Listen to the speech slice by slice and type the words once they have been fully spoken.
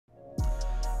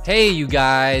Hey you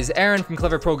guys, Aaron from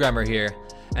Clever Programmer here,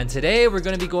 and today we're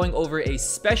going to be going over a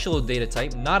special data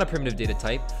type, not a primitive data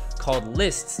type, called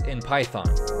lists in Python.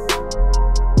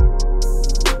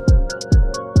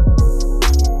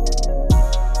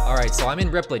 Alright, so I'm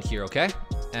in Replit here, okay?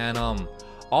 And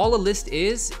all a list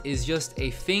is just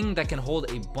a thing that can hold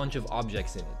a bunch of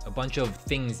objects in it, a bunch of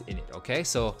things in it, okay?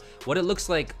 So what it looks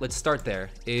like, let's start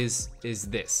there, is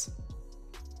this.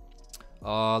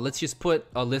 Let's just put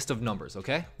a list of numbers,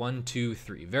 okay? 1, 2,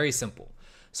 3, very simple.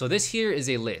 So this here is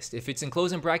a list. If it's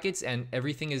enclosed in brackets and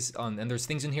everything is and there's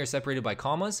things in here separated by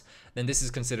commas, then this is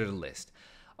considered a list.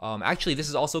 Actually, this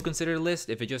is also considered a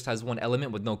list if it just has one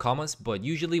element with no commas, but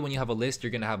usually when you have a list, you're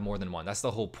gonna have more than one. That's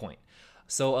the whole point.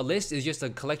 So a list is just a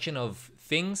collection of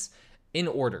things in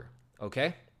order,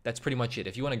 okay? That's pretty much it.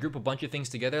 If you wanna group a bunch of things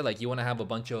together, like you wanna have a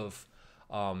bunch of,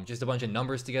 just a bunch of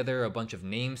numbers together, a bunch of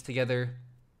names together,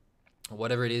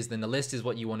 whatever it is, then the list is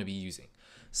what you wanna be using.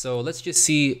 So let's just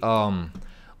see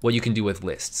what you can do with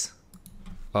lists.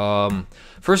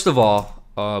 First of all,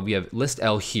 we have list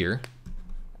L here.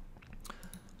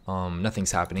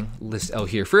 Nothing's happening. List L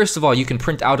here. First of all, you can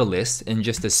print out a list and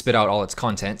just to spit out all its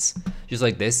contents, just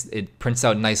like this. It prints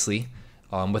out nicely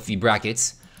with the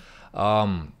brackets.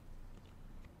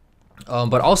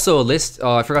 But also a list,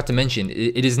 I forgot to mention,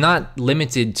 it is not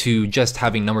limited to just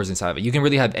having numbers inside of it. You can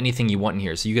really have anything you want in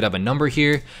here. So you could have a number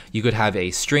here, you could have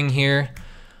a string here,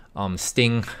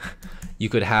 sting. You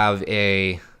could have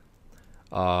a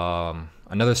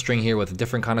another string here with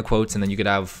different kind of quotes, and then you could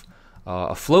have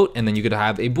a float, and then you could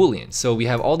have a boolean. So we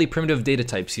have all the primitive data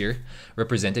types here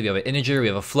represented. We have an integer, we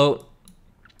have a float,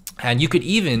 and you could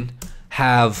even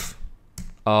have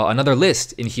another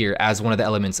list in here as one of the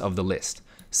elements of the list.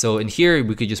 So in here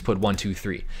we could just put 1, 2,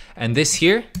 3, and this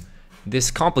here, this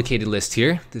complicated list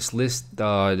here, this list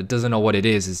that doesn't know what it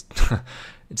is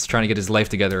it's trying to get its life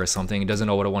together or something. It doesn't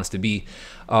know what it wants to be.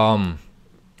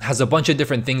 Has a bunch of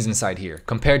different things inside here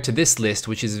compared to this list,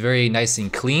 which is very nice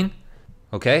and clean.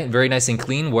 Okay, very nice and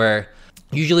clean, where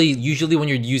usually when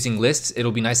you're using lists,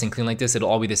 it'll be nice and clean like this. It'll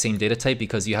all be the same data type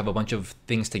because you have a bunch of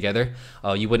things together.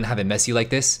 You wouldn't have it messy like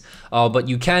this, but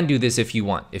you can do this if you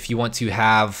want. If you want to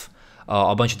have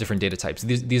a bunch of different data types.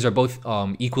 These are both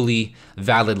equally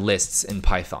valid lists in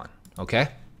Python, okay?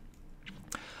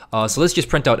 So let's just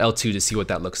print out L2 to see what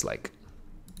that looks like.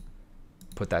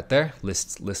 Put that there,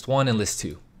 list 1 and list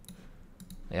 2.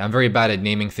 Yeah, I'm very bad at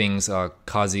naming things.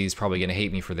 Kazi is probably gonna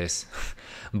hate me for this.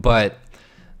 but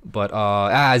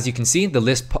as you can see, the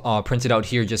list printed out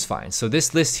here just fine. So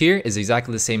this list here is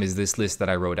exactly the same as this list that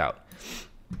I wrote out,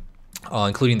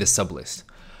 including this sublist.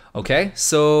 Okay,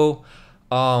 so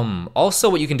also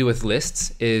what you can do with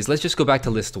lists is, let's just go back to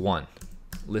list 1.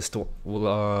 List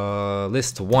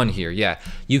 1 here, yeah.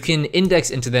 You can index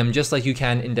into them just like you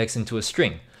can index into a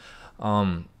string.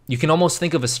 You can almost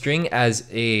think of a string as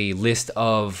a list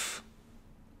of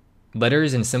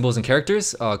letters and symbols and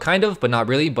characters, kind of, but not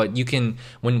really. But you can,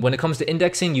 when it comes to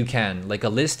indexing, you can, like a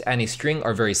list and a string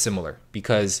are very similar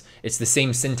because it's the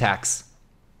same syntax,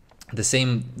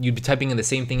 you'd be typing in the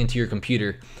same thing into your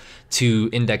computer to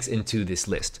index into this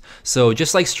list. So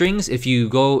just like strings, if you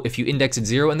index at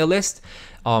 0 in the list,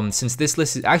 since this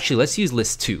list is, actually let's use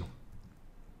list 2,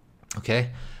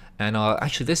 okay? And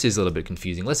actually this is a little bit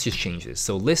confusing. Let's just change this.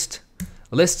 So list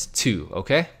 2,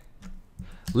 okay?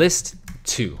 List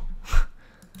 2.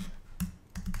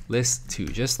 List 2,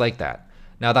 just like that.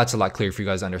 Now that's a lot clearer for you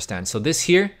guys to understand. So this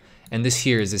here and this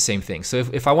here is the same thing. So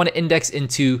if I want to index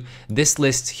into this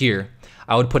list here,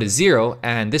 I would put a 0,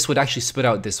 and this would actually spit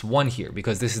out this 1 here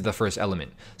because this is the first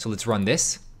element. So let's run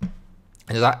this,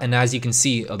 and as you can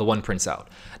see, the 1 prints out.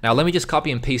 Now let me just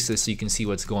copy and paste this so you can see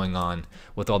what's going on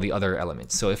with all the other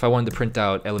elements. So if I wanted to print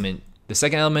out the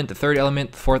second element, the third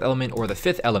element, the fourth element, or the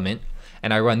fifth element,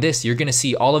 and I run this, you're gonna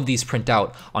see all of these print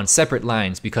out on separate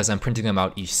lines because I'm printing them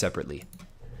out each separately.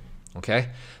 Okay,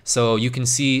 so you can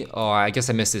see, I guess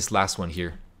I missed this last one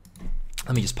here.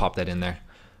 Let me just pop that in there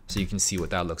so you can see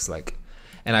what that looks like.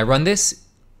 And I run this,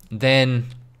 then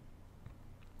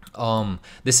then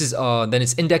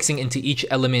it's indexing into each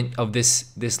element of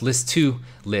this list 2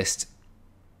 list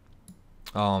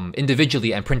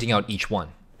individually and printing out each one.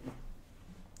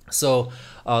 So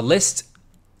list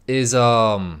is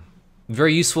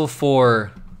very useful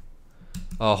for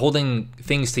holding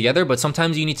things together, but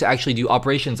sometimes you need to actually do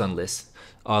operations on lists.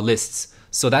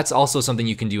 So that's also something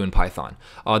you can do in Python.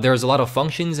 There's a lot of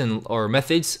functions or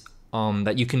methods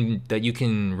that you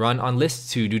can run on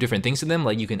lists to do different things to them.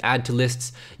 Like you can add to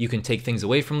lists, you can take things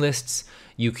away from lists,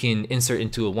 you can insert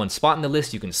into one spot in the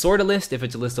list, you can sort a list if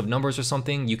it's a list of numbers or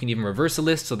something, you can even reverse a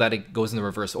list so that it goes in the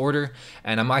reverse order.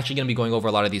 And I'm actually going to be going over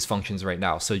a lot of these functions right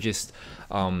now, so just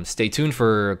stay tuned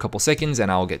for a couple seconds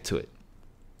and I'll get to it.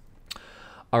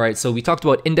 All right, so we talked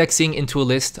about indexing into a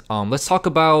list. Let's talk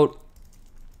about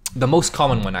the most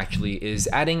common one, actually, is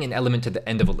adding an element to the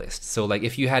end of a list. So like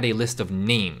if you had a list of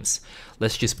names,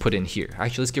 let's just put in here.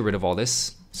 Actually, let's get rid of all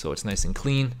this so it's nice and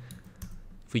clean.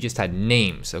 If we just had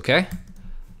names, okay?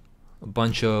 A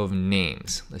bunch of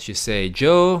names. Let's just say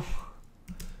Joe,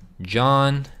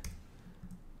 John,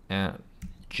 and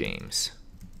James.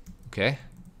 Okay?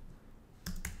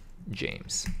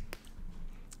 James.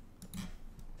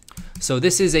 So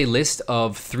this is a list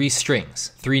of 3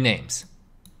 strings, 3 names.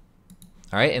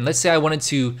 All right, and let's say I wanted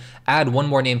to add one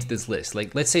more name to this list.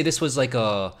 Like, let's say this was like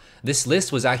this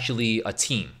list was actually a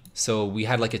team. So we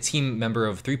had like a team member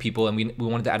of 3 people, and we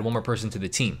wanted to add one more person to the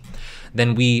team.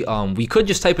 Then we could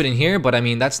just type it in here, but I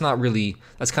mean that's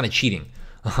kind of cheating.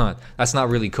 That's not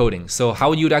really coding. So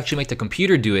how you would actually make the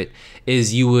computer do it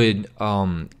is you would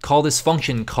call this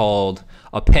function called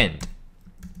append.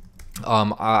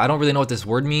 I don't really know what this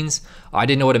word means. I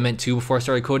didn't know what it meant too before I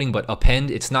started coding, but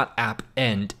append, it's not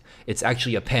append. It's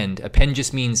actually append. Append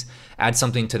just means add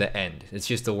something to the end. It's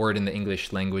just a word in the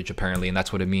English language apparently, and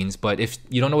that's what it means. But if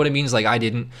you don't know what it means like I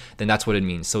didn't, then that's what it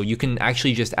means. So you can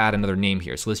actually just add another name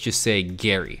here. So let's just say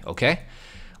Gary, okay?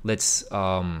 Let's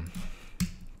add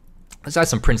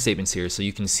some print statements here so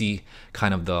you can see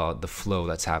kind of the flow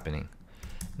that's happening.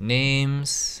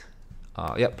 Names,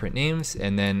 print names,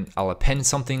 and then I'll append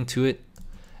something to it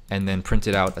and then print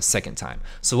it out a second time.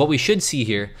 So what we should see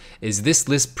here is this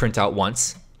list print out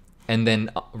once, and then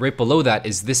right below that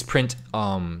is this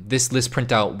list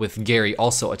print out with Gary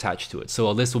also attached to it. So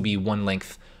a list will be one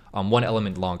length, one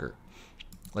element longer.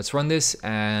 Let's run this,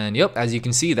 and yep, as you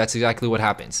can see, that's exactly what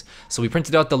happens. So we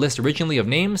printed out the list originally of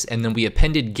names, and then we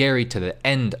appended Gary to the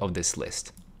end of this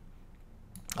list.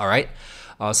 All right.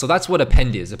 So that's what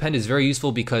append is. Append is very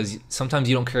useful because sometimes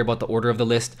you don't care about the order of the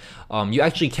list. You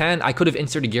actually can. I could have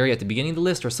inserted Gary at the beginning of the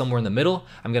list or somewhere in the middle.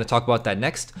 I'm going to talk about that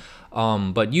next.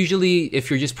 But usually if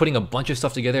you're just putting a bunch of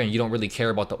stuff together and you don't really care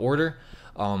about the order,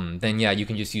 then yeah, you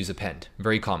can just use append.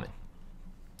 Very common.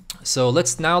 So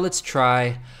let's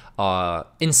try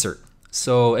insert.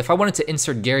 So if I wanted to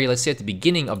insert Gary, let's say at the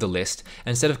beginning of the list,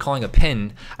 instead of calling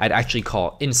append, I'd actually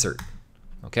call insert.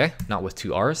 Okay, not with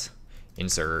 2 R's.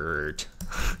 Insert.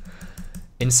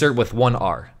 Insert with 1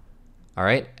 R. All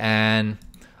right, and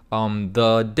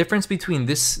the difference between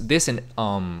this and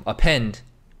append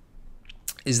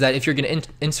is that if you're going to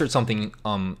insert something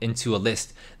into a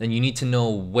list, then you need to know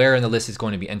where in the list it's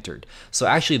going to be entered. So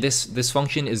actually this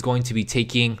function is going to be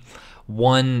taking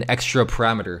one extra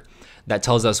parameter that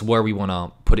tells us where we want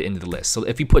to put it into the list. So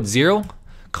if you put 0,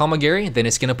 Gary, then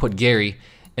it's going to put Gary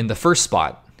in the first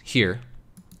spot here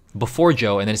before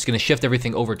Joe, and then it's going to shift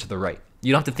everything over to the right.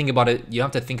 You don't have to think about it. You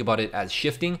don't have to think about it as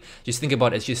shifting. Just think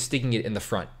about it as just sticking it in the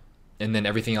front, and then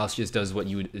everything else just does what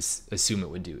you would assume it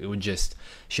would do. It would just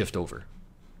shift over.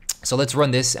 So let's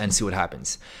run this and see what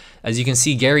happens. As you can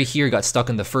see, Gary here got stuck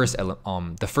in the first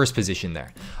position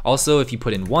there. Also, if you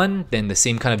put in 1, then the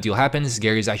same kind of deal happens.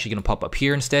 Gary's actually going to pop up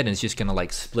here instead, and it's just going to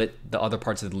like split the other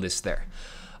parts of the list there.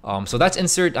 So that's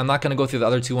insert. I'm not going to go through the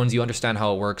other 2 ones. You understand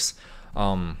how it works.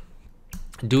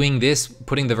 Doing this,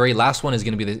 putting the very last one is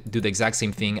going to do the exact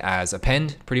same thing as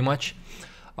append, pretty much.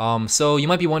 So you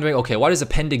might be wondering, okay, why does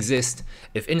append exist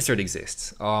if insert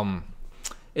exists?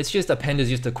 It's just append is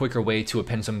just a quicker way to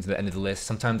append something to the end of the list.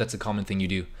 Sometimes that's a common thing you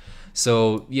do.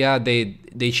 So yeah, they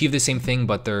achieve the same thing,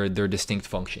 but they're distinct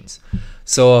functions.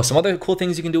 So some other cool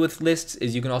things you can do with lists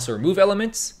is you can also remove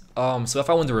elements. So if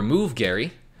I want to remove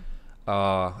Gary,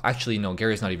 actually no,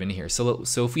 Gary's not even in here. So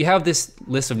if we have this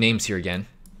list of names here again,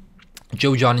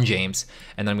 Joe, John, and James,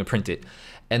 and then I'm gonna print it,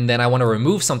 and then I want to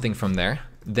remove something from there,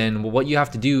 then what you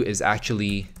have to do is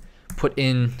actually put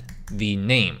in the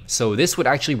name. So this would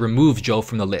actually remove Joe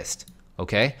from the list,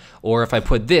 okay? Or if I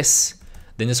put this,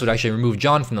 then this would actually remove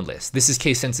John from the list. This is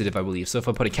case sensitive, I believe. So if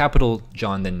I put a capital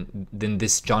John, then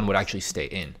this John would actually stay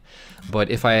in. But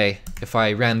if I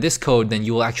ran this code, then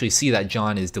you will actually see that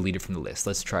John is deleted from the list.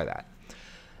 Let's try that.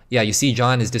 Yeah, you see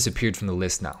John has disappeared from the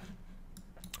list now.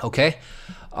 Okay.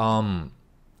 Some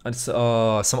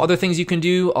other things you can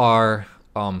do are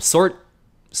sort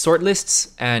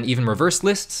lists and even reverse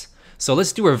lists. So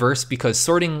let's do reverse because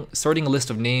sorting a list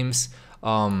of names,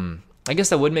 I guess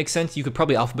that would make sense. You could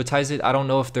probably alphabetize it. I don't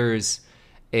know if there's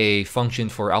a function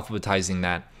for alphabetizing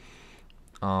that.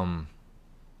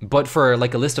 But for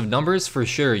like a list of numbers, for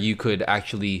sure you could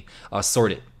actually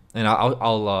sort it, and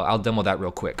I'll demo that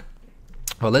real quick.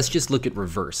 Well, let's just look at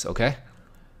reverse, okay?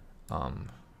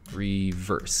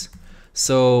 Reverse.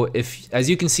 So if, as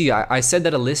you can see, I said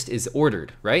that a list is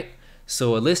ordered, right?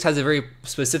 So a list has a very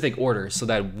specific order so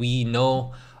that we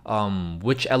know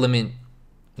which element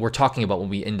we're talking about when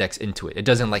we index into it. It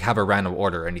doesn't like have a random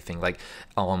order or anything. Like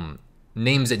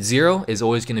names at 0 is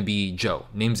always going to be Joe.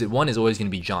 Names at 1 is always going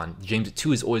to be John. James at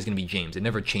 2 is always going to be James. It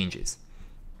never changes.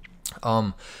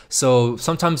 So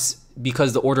sometimes,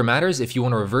 because the order matters, if you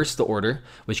want to reverse the order,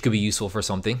 which could be useful for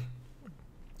something,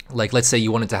 like let's say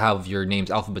you wanted to have your names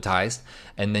alphabetized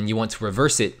and then you want to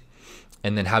reverse it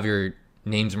and then have your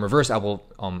names in reverse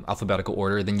alphabetical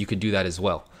order, then you could do that as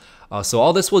well. So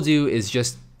all this will do is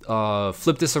just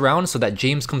flip this around so that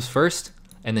James comes first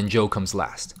and then Joe comes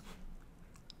last.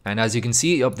 And as you can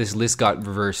see, this list got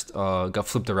reversed, got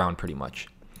flipped around pretty much.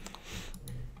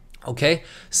 Okay,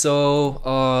 so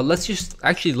let's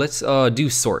do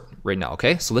sort right now.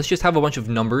 Okay, so let's just have a bunch of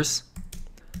numbers.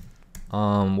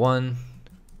 1,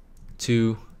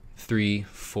 2, 3,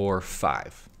 4,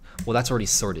 5. Well, that's already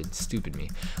sorted. Stupid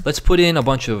me. Let's put in a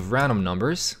bunch of random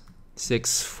numbers.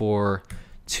 6, 4,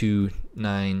 2,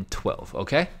 9, 12.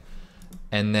 Okay,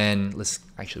 and then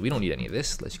we don't need any of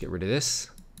this. Let's get rid of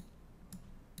this.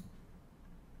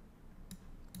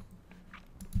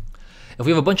 If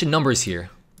we have a bunch of numbers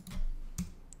here,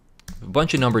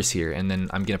 and then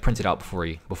I'm gonna print it out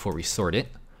before we sort it,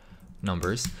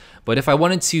 numbers. But if I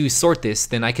wanted to sort this,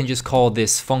 then I can just call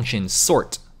this function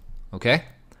sort, okay?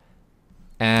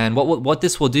 And what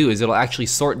this will do is it'll actually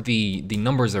sort the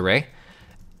numbers array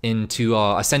into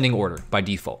ascending order by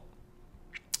default.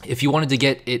 If you wanted to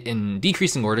get it in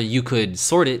decreasing order, you could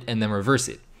sort it and then reverse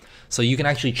it. So you can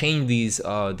actually chain these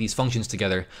functions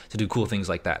together to do cool things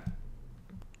like that.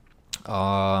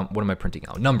 What am I printing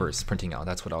out? Numbers printing out.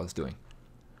 That's what I was doing.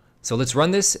 So let's run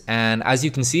this, and as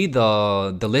you can see,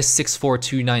 the list 6, 4,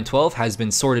 2, 9, 12 has been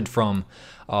sorted from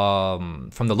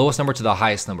the lowest number to the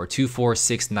highest number, 2, 4,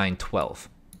 6, 9, 12.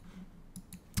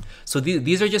 So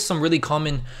these are just some really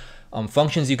common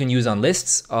functions you can use on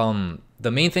lists. The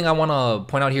main thing I want to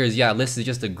point out here is, yeah, list is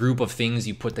just a group of things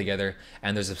you put together,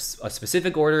 and there's a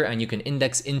specific order, and you can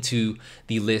index into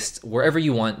the list wherever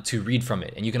you want to read from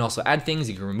it. And you can also add things,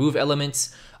 you can remove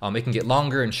elements, it can get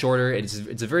longer and shorter. It's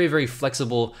a very, very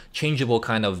flexible, changeable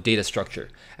kind of data structure,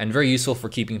 and very useful for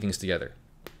keeping things together.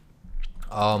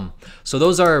 So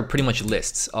those are pretty much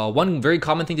lists. One very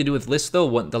common thing to do with lists,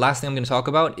 though, the last thing I'm going to talk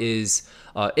about is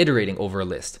iterating over a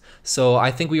list. So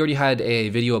I think we already had a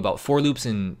video about for loops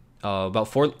and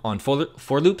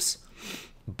for loops,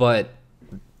 but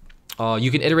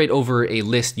you can iterate over a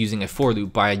list using a for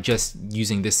loop by just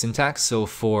using this syntax. So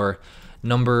for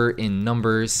number in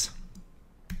numbers,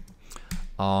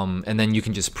 and then you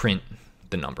can just print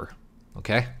the number.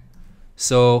 Okay,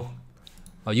 so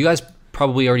you guys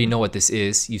probably already know what this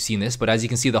is. You've seen this, but as you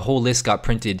can see, the whole list got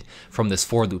printed from this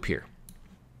for loop here.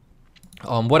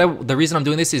 The reason I'm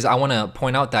doing this is I want to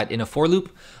point out that in a for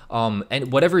loop,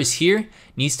 and whatever is here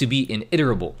needs to be an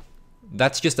iterable.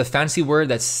 That's just a fancy word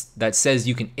that says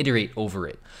you can iterate over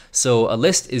it. So a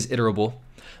list is iterable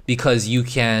because you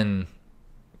can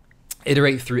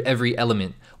iterate through every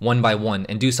element one by one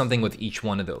and do something with each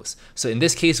one of those. So in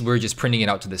this case, we're just printing it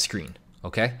out to the screen.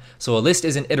 Okay, so a list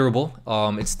is an iterable.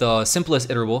 It's the simplest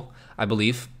iterable, I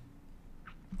believe.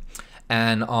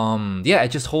 And yeah, it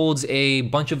just holds a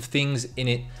bunch of things in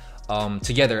it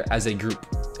together as a group.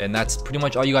 And that's pretty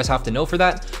much all you guys have to know for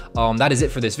that. That is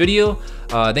it for this video.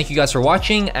 Thank you guys for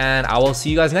watching, and I will see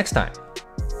you guys next time.